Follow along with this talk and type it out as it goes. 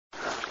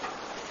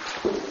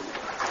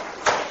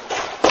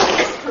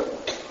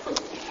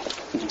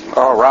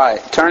All right.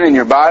 Turn in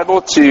your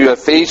Bible to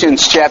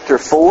Ephesians chapter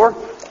 4. We're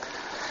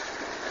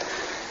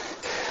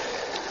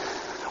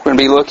going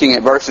to be looking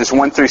at verses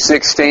 1 through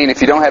 16.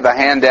 If you don't have a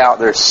handout,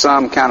 there's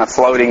some kind of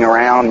floating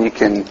around. You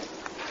can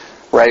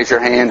raise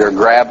your hand or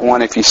grab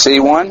one if you see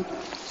one.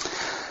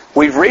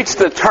 We've reached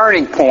the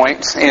turning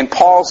point in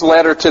Paul's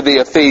letter to the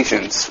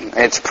Ephesians.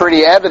 It's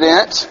pretty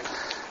evident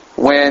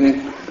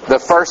when the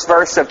first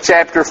verse of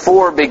chapter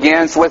 4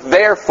 begins with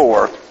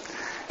therefore.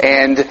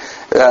 And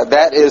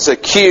that is a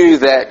cue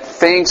that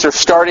things are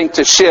starting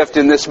to shift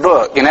in this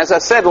book. And as I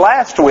said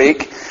last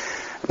week,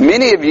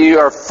 many of you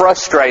are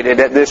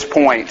frustrated at this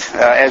point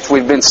as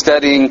we've been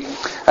studying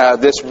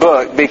this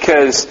book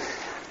because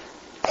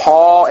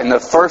Paul in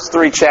the first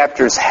 3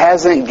 chapters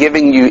hasn't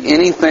given you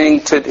anything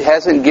to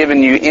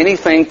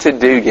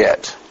do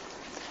yet.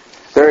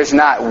 There is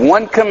not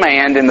one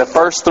command in the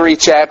first 3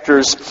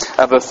 chapters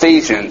of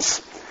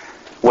Ephesians.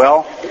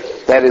 Well,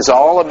 that is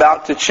all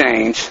about to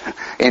change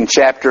in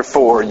chapter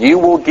 4. You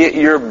will get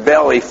your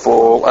belly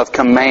full of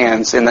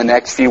commands in the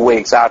next few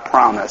weeks, I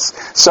promise.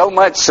 So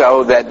much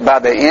so that by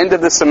the end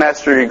of the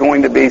semester you're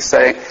going to be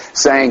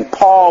saying,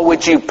 Paul,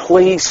 would you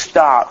please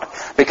stop?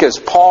 Because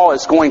Paul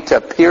is going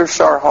to pierce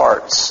our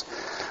hearts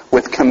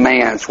with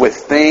commands, with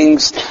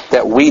things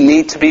that we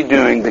need to be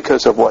doing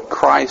because of what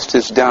Christ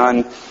has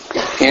done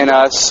in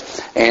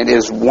us and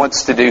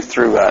wants to do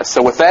through us.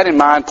 So with that in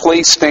mind,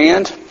 please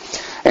stand.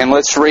 And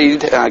let's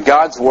read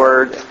God's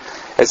Word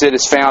as it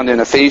is found in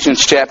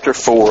Ephesians chapter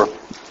 4,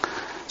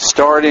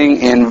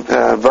 starting in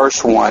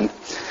verse 1.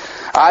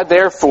 I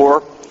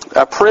therefore,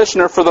 a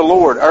prisoner for the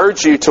Lord,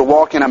 urge you to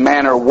walk in a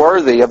manner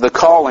worthy of the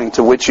calling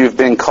to which you have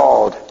been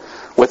called,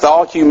 with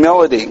all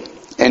humility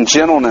and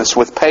gentleness,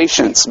 with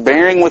patience,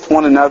 bearing with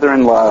one another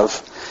in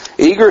love,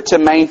 eager to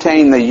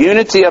maintain the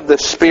unity of the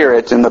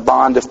Spirit in the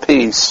bond of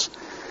peace.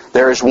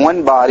 There is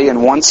one body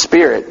and one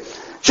Spirit,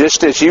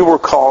 just as you were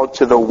called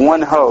to the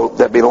one hope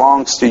that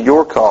belongs to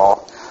your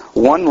call,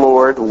 one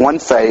Lord, one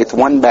faith,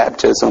 one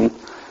baptism,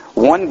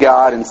 one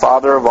God and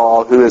Father of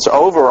all, who is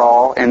over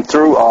all and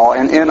through all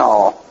and in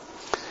all.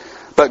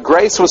 But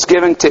grace was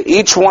given to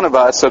each one of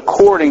us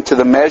according to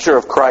the measure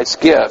of Christ's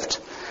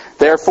gift.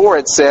 Therefore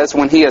it says,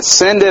 when He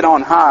ascended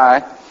on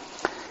high,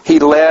 He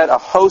led a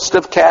host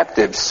of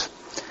captives,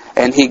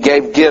 and He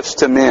gave gifts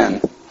to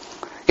men.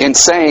 In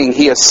saying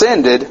He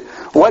ascended,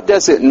 what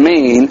does it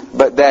mean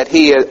but that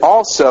He had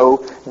also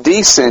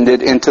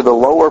descended into the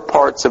lower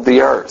parts of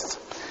the earth?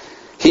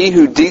 He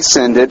who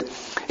descended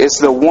is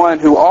the one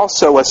who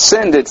also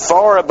ascended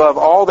far above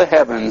all the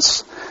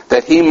heavens,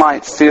 that He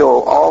might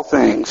fill all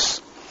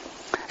things.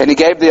 And He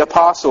gave the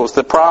apostles,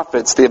 the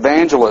prophets, the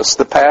evangelists,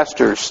 the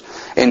pastors,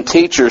 and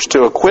teachers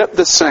to equip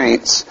the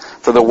saints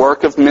for the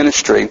work of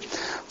ministry,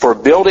 for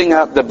building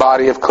up the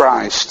body of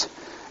Christ,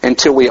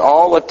 until we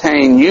all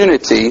attain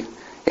unity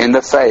in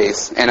the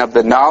faith and of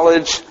the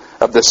knowledge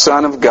of the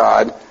Son of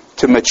God,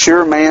 to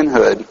mature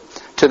manhood,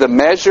 to the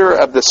measure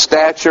of the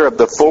stature of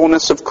the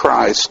fullness of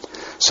Christ,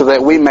 so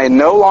that we may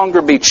no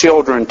longer be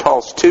children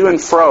tossed to and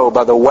fro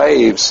by the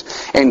waves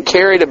and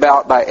carried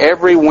about by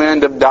every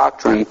wind of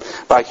doctrine,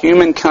 by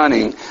human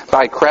cunning,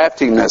 by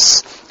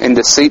craftiness and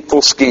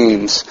deceitful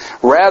schemes.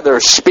 Rather,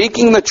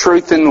 speaking the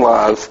truth in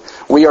love,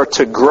 we are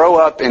to grow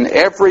up in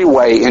every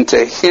way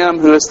into Him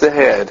who is the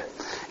head,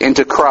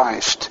 into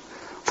Christ,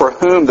 for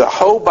whom the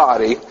whole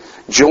body,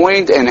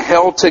 joined and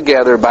held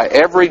together by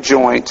every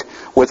joint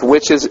with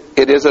which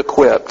it is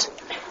equipped,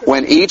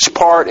 when each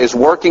part is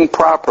working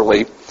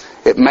properly,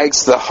 it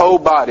makes the whole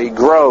body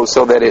grow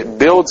so that it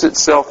builds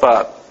itself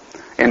up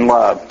in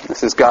love.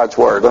 This is God's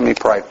Word. Let me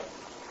pray.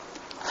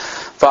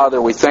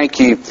 Father, we thank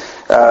You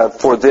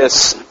for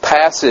this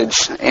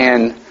passage,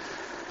 and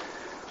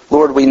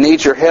Lord, we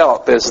need Your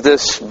help as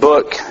this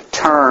book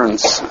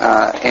turns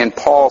and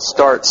Paul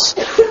starts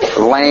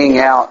laying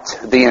out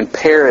the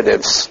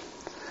imperatives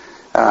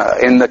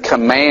and the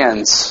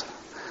commands.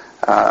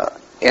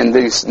 In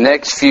these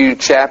next few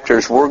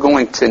chapters, we're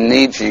going to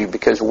need You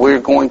because we're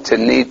going to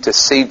need to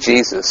see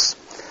Jesus.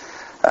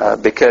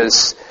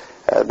 Because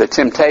the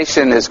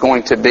temptation is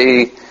going to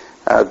be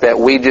that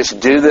we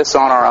just do this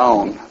on our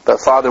own.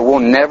 But Father, we'll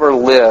never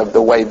live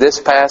the way this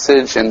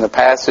passage and the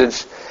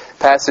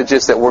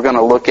passages that we're going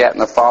to look at in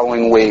the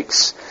following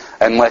weeks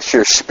unless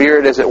Your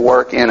Spirit is at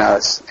work in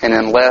us and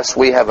unless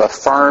we have a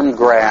firm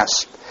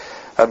grasp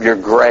of Your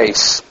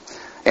grace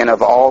and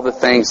of all the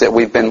things that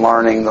we've been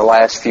learning the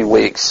last few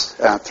weeks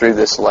through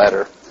this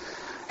letter.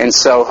 And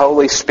so,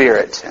 Holy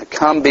Spirit,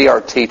 come be our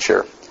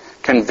teacher.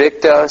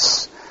 Convict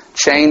us,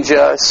 change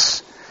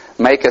us,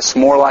 make us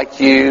more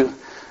like You,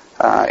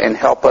 and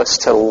help us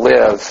to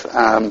live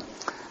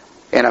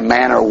in a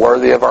manner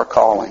worthy of our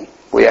calling.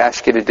 We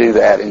ask You to do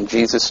that in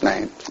Jesus'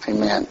 name.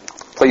 Amen.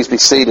 Please be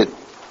seated.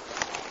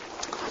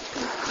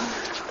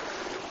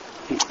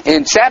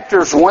 In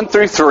chapters 1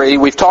 through 3,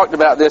 we've talked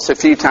about this a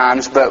few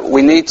times, but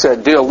we need to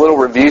do a little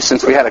review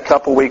since we had a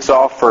couple weeks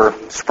off for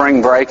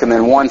spring break and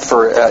then one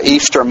for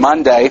Easter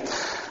Monday.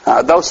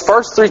 Those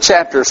first 3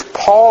 chapters,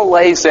 Paul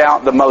lays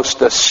out the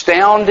most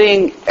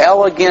astounding,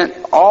 elegant,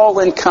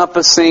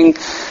 all-encompassing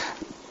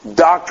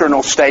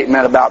doctrinal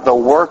statement about the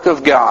work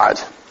of God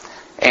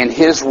and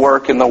His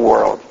work in the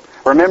world.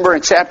 Remember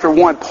in chapter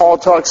 1, Paul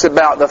talks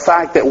about the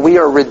fact that we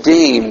are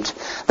redeemed,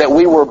 that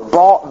we were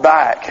bought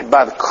back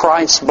by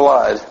Christ's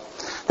blood.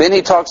 Then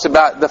he talks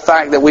about the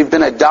fact that we've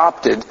been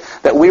adopted,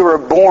 that we were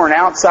born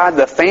outside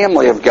the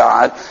family of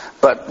God,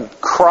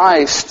 but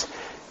Christ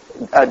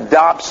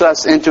adopts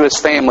us into His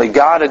family.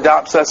 God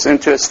adopts us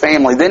into His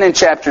family. Then in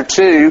chapter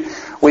 2,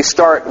 we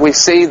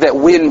see that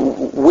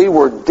when we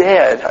were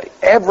dead,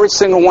 every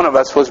single one of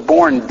us was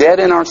born dead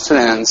in our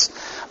sins,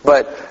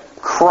 but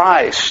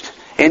Christ,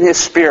 in His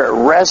Spirit,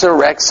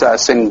 resurrects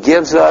us and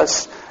gives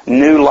us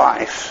new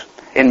life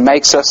and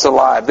makes us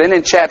alive. Then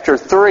in chapter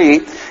 3,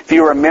 if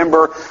you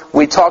remember,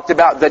 we talked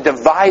about the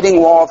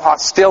dividing wall of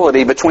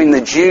hostility between the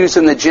Jews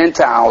and the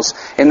Gentiles,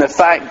 and the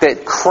fact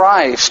that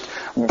Christ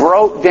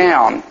broke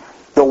down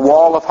the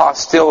wall of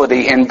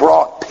hostility and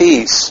brought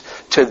peace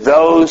to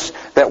those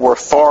that were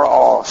far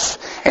off.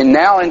 And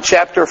now in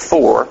chapter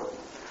 4,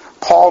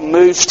 Paul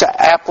moves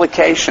to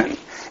application.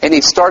 And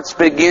he starts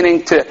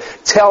beginning to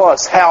tell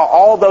us how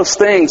all those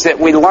things that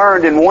we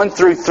learned in 1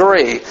 through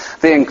 3,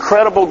 the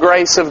incredible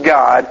grace of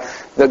God,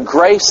 the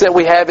grace that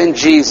we have in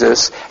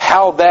Jesus,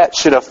 how that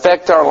should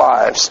affect our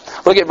lives.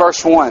 Look at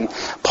verse 1.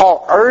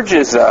 Paul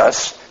urges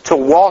us to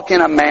walk in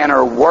a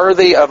manner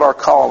worthy of our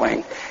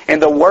calling. And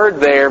the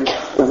word there,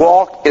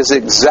 walk, is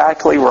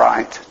exactly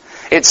right.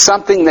 It's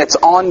something that's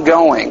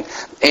ongoing.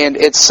 And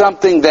it's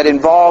something that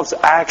involves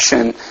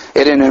action.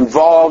 It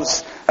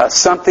involves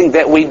something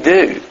that we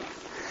do.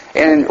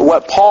 And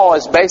what Paul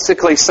is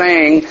basically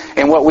saying,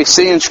 and what we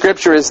see in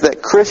Scripture, is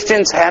that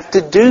Christians have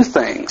to do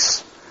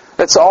things.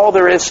 That's all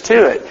there is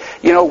to it.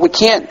 You know, we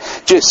can't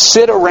just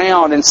sit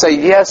around and say,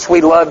 yes,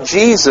 we love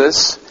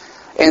Jesus,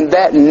 and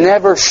that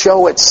never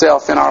show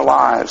itself in our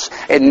lives.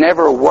 It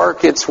never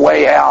work its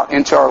way out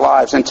into our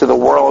lives, into the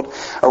world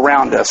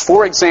around us.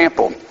 For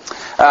example,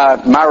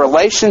 my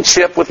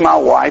relationship with my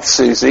wife,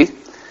 Susie,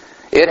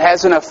 it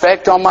has an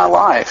effect on my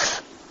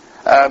life.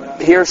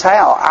 Here's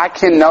how. I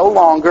can no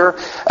longer,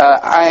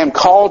 I am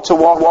called to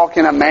walk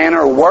in a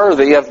manner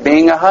worthy of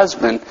being a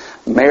husband,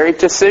 married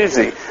to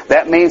Susie.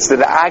 That means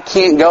that I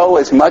can't go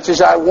as much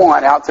as I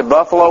want out to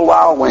Buffalo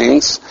Wild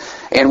Wings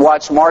and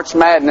watch March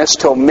Madness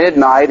till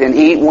midnight and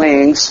eat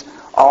wings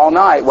all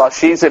night while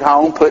she's at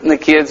home putting the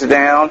kids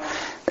down,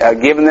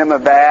 giving them a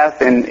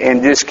bath,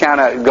 and just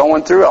kind of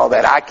going through all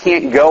that. I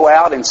can't go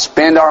out and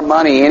spend our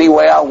money any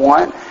way I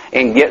want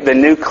and get the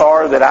new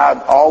car that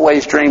I've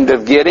always dreamed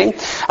of getting.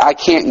 I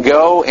can't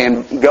go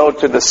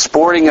to the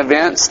sporting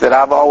events that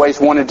I've always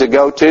wanted to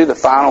go to, the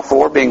Final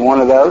Four being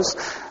one of those.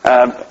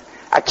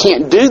 I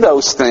can't do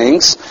those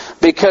things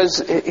because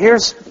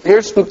here's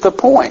the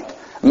point.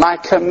 My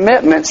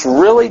commitments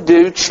really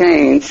do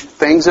change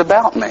things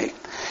about me.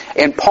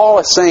 And Paul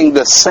is saying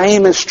the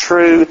same is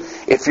true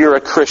if you're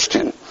a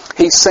Christian.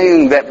 He's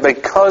saying that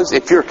because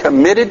if you're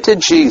committed to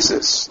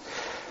Jesus,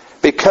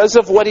 because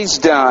of what He's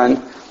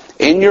done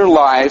in your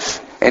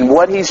life and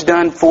what He's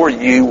done for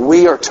you,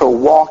 we are to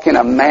walk in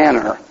a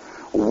manner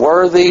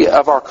worthy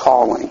of our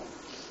calling.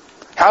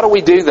 How do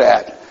we do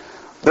that?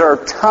 There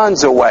are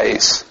tons of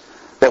ways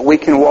that we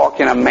can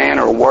walk in a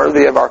manner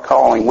worthy of our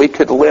calling. We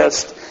could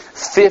list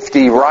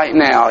 50 right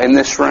now in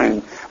this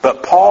room.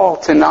 But Paul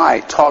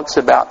tonight talks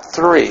about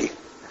 3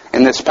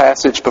 in this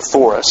passage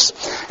before us.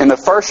 And the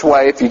first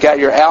way, if you got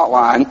your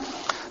outline,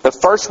 the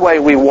first way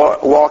we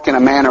walk in a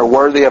manner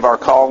worthy of our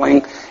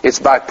calling is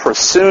by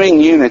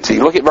pursuing unity.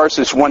 Look at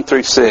verses 1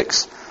 through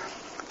 6.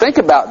 Think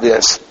about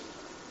this.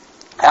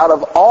 Out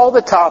of all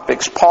the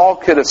topics Paul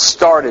could have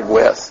started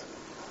with,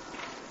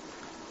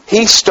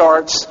 he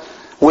starts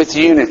with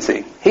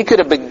unity. He could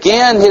have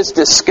began his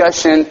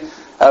discussion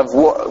of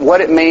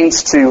what it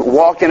means to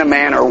walk in a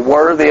manner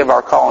worthy of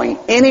our calling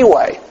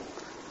anyway.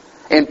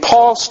 And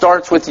Paul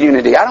starts with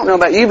unity. I don't know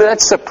about you, but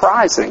that's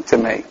surprising to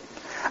me.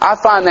 I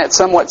find that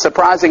somewhat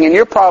surprising, and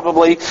you're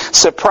probably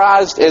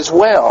surprised as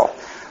well.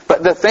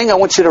 But the thing I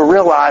want you to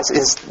realize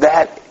is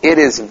that it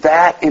is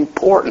that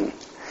important.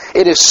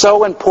 It is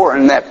so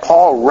important that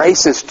Paul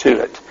races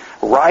to it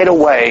right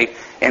away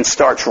and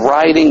starts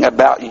writing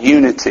about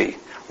unity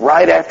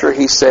right after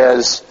he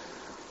says,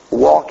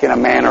 walk in a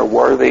manner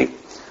worthy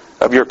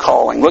of your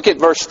calling. Look at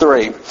verse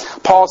 3.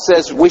 Paul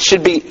says we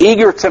should be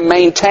eager to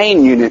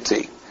maintain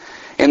unity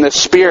in the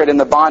Spirit and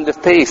the bond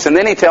of peace. And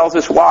then he tells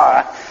us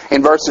why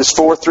in verses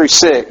 4 through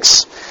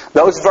 6.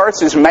 Those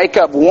verses make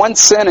up one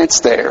sentence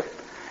there.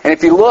 And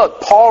if you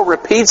look, Paul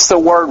repeats the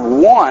word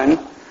one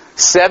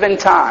 7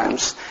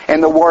 times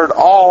and the word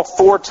all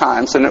 4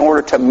 times in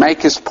order to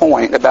make his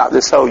point about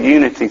this whole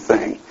unity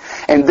thing.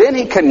 And then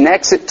he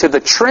connects it to the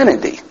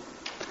Trinity.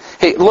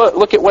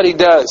 Look at what he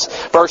does.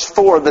 Verse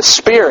 4, the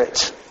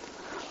Spirit.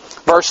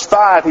 Verse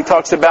 5, he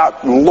talks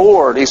about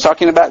Lord. He's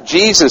talking about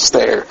Jesus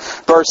there.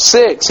 Verse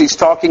 6, he's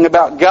talking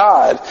about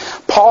God.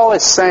 Paul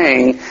is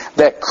saying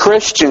that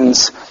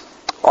Christians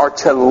are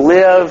to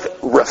live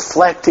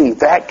reflecting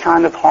that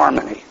kind of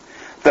harmony.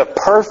 The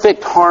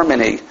perfect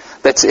harmony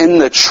that's in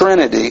the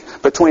Trinity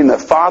between the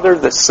Father,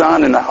 the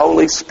Son, and the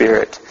Holy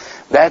Spirit.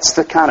 That's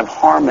the kind of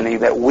harmony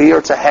that we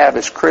are to have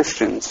as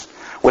Christians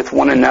with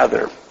one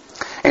another.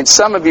 And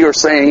some of you are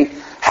saying,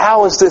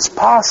 how is this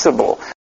possible?